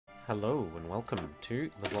Hello and welcome to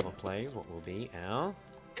The Blobber Plays what will be our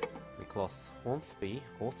Miklos Horthy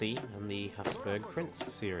and the Habsburg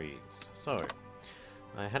Prince series. So,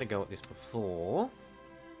 I had a go at this before,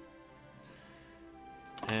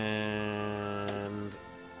 and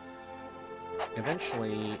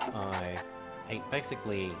eventually I ate this,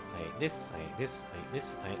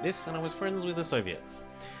 and I was friends with the Soviets.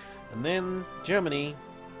 And then Germany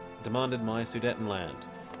demanded my Sudetenland,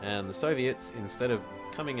 and the Soviets, instead of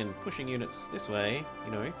coming and pushing units this way,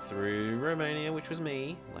 you know, through Romania, which was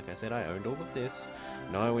me, like I said, I owned all of this.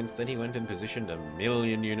 No, instead he went and positioned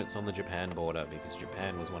 1,000,000 units on the Japan border, because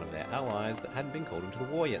Japan was one of their allies that hadn't been called into the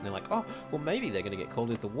war yet. And they're like, oh, well maybe they're going to get called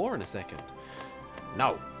into the war in a second.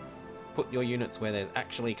 No! Put your units where there's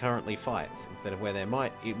actually currently fights, instead of where there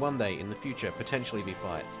might, one day in the future, potentially be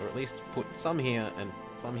fights. Or at least put some here and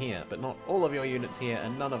some here, but not all of your units here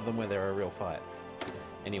and none of them where there are real fights.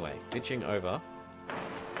 Anyway, bitching over.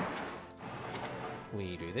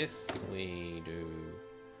 We do this, we do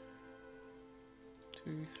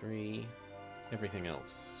 2, 3, everything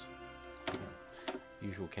else.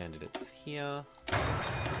 Usual candidates here. And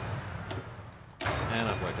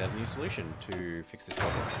I've worked out a new solution to fix this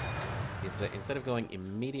problem. Is that instead of going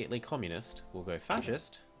immediately communist, we'll go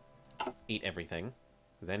fascist, eat everything,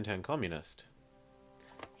 then turn communist.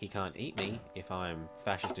 He can't eat me if I'm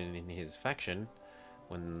fascist in his faction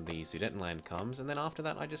when the Sudetenland comes, and then after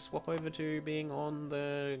that I just swap over to being on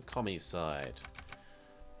the commies side.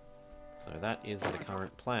 So that is the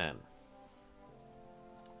current plan.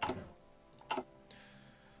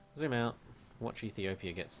 Zoom out, watch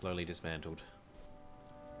Ethiopia get slowly dismantled.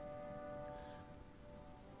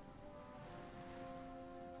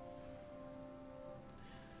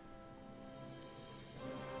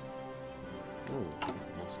 Ooh,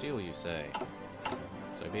 more steel you say.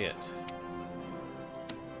 So be it.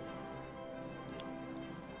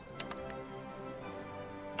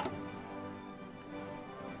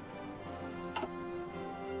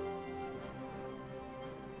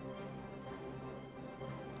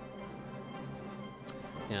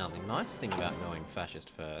 Now, the nice thing about going fascist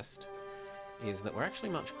first is that we're actually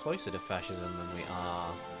much closer to fascism than we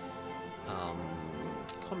are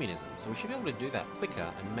communism. So we should be able to do that quicker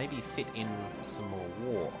and maybe fit in some more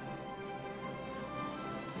war.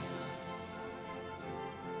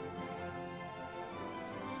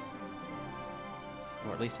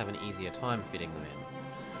 Or at least have an easier time fitting them in.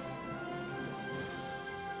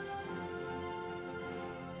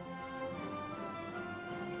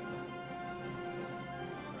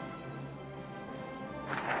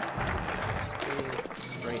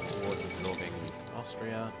 Straight towards absorbing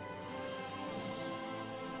Austria.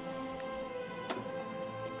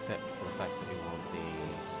 Except for the fact that we want the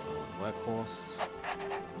workhorse.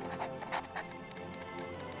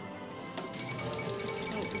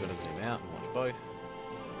 Oh, we've got to zoom out and watch both.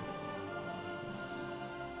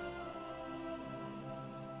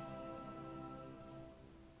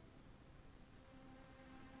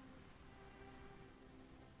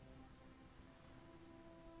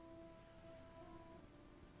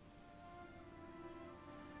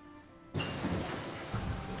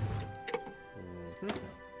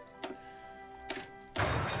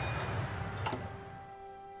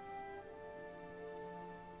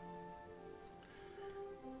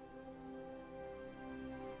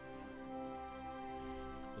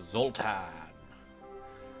 Zoltan.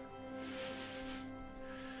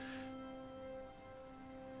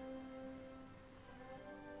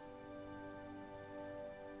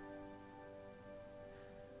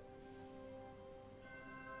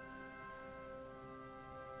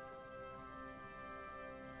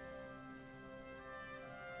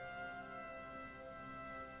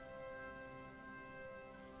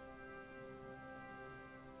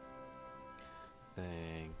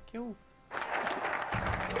 Thank you.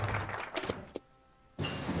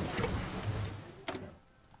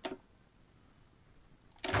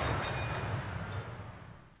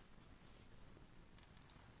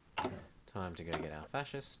 Time to go get our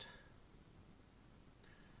fascist.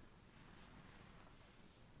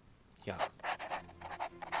 Yeah.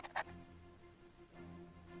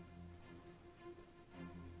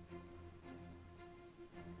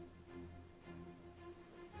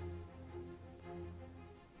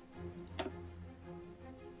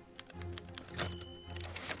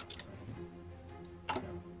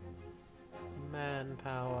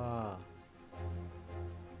 Manpower.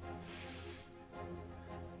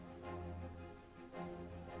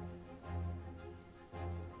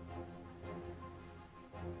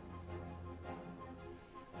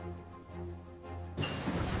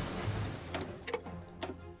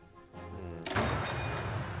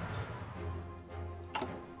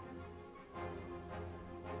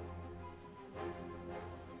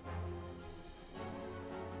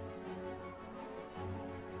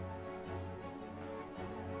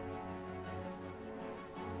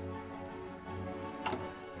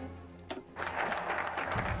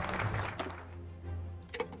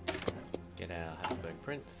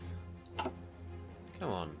 Prince. Come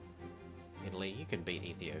on, Italy, you can beat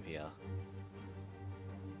Ethiopia.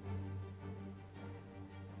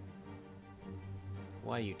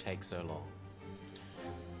 Why you take so long?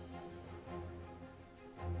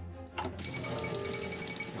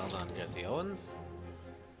 Well done, Jesse Owens.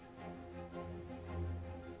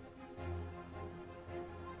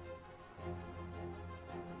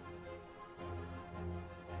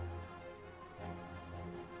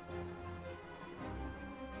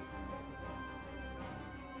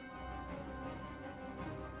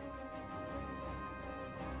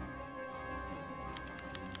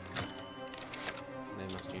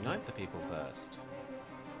 They must unite the people first.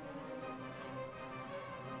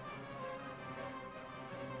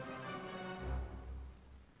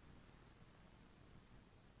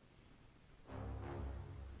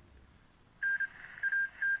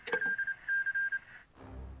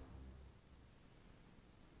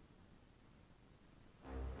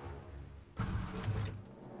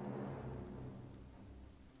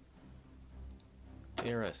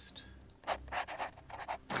 Dearest.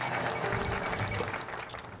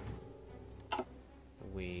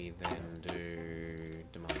 We then do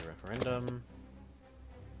demand a referendum.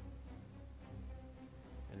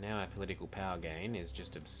 And now our political power gain is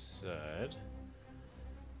just absurd.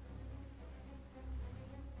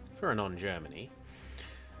 For a non-Germany.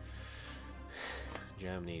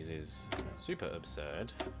 Germany's is super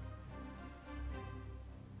absurd.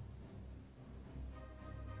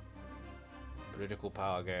 Political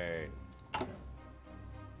power gain.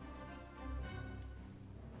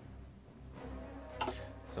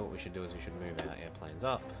 So what we should do is we should move our airplanes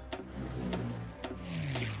up.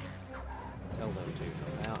 Tell them to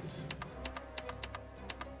come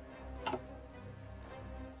out.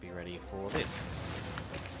 Be ready for this.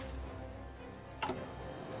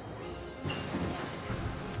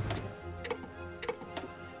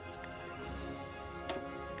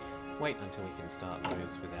 Wait until we can start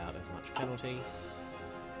those without as much penalty.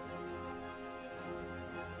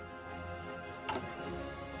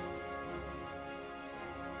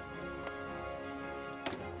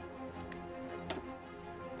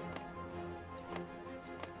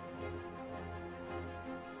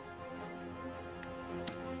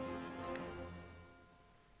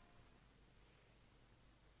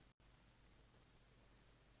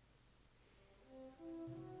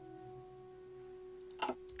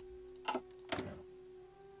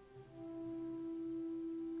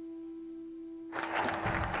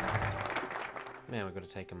 Now we've got to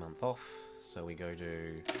take a month off, so we go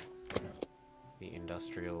to the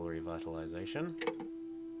industrial revitalization.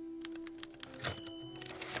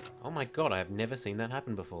 Oh my god, I have never seen that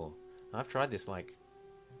happen before. I've tried this like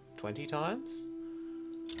 20 times?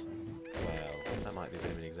 Well, that might be a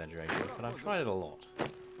bit of an exaggeration, but I've tried it a lot.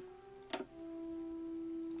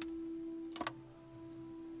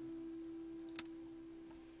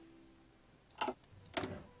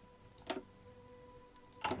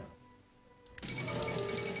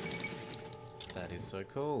 That is so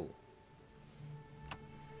cool.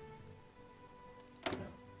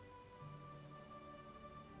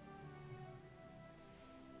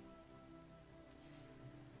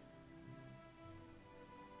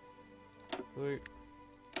 Woo.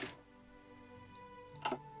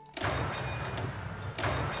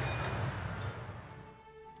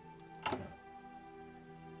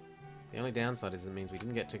 The only downside is it means we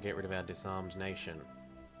didn't get to get rid of our disarmed nation.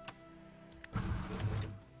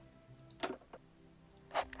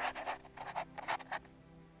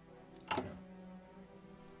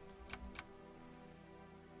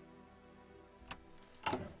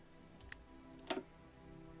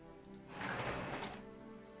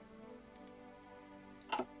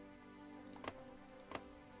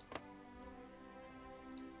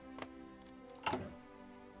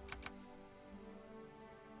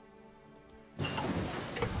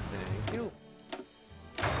 Thank you.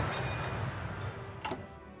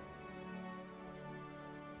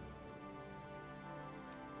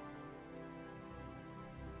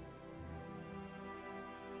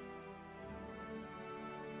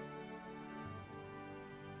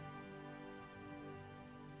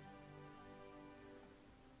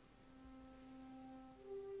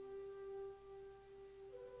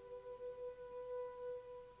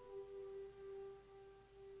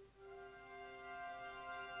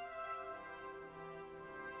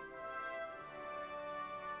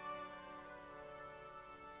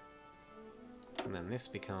 And then this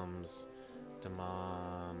becomes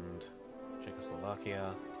demand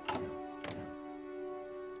Czechoslovakia.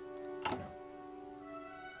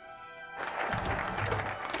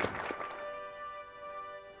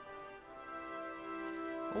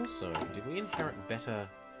 Also, did we inherit better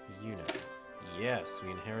units? Yes,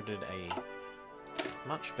 we inherited a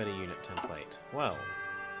much better unit template. Well,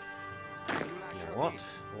 you know what?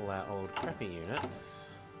 All our old crappy units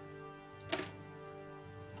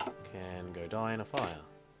can go die in a fire.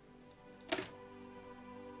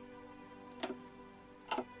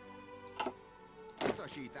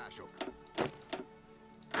 Utasítások.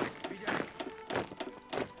 Figyelj!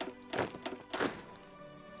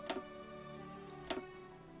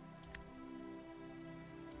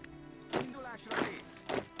 Indulásra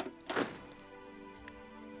kész.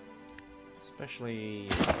 Especially...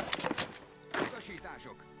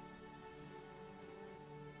 Utasítások.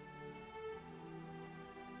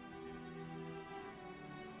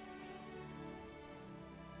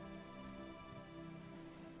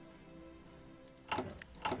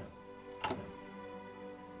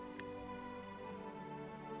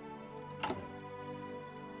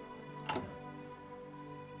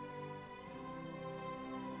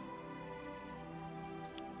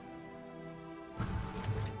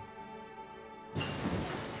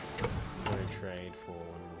 trade for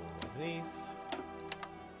one more of these.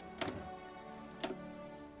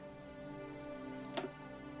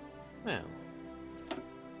 Now.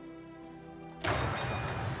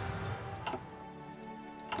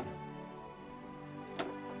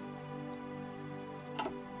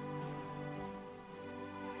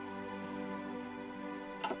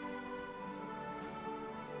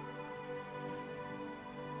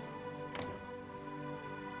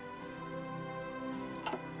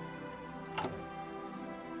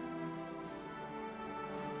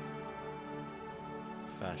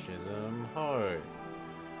 Fascism, ho!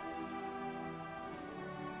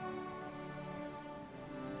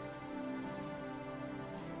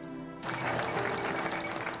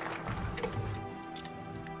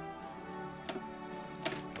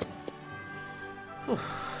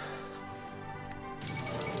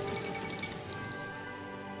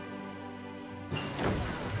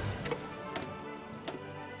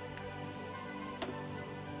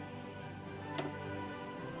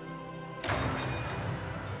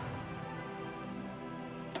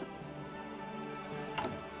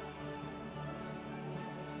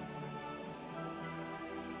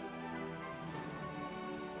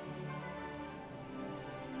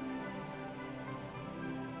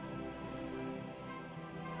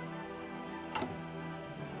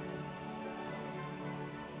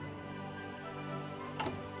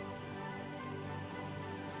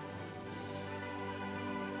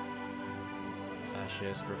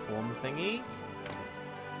 Fascist reform thingy.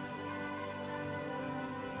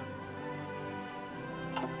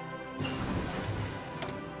 I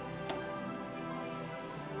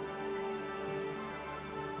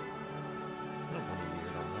don't want to use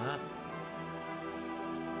it on that.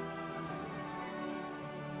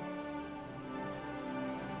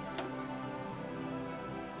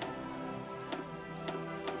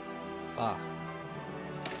 Ah.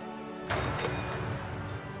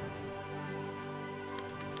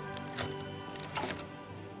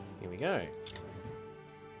 Here we go.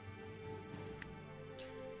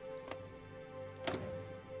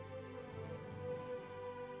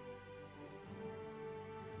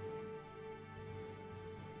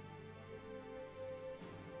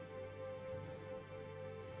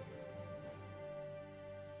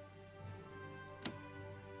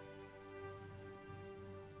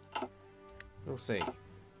 We'll see.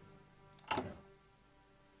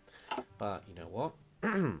 But you know what?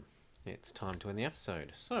 It's time to end the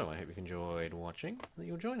episode. So I hope you've enjoyed watching, and that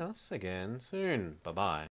you'll join us again soon. Bye bye.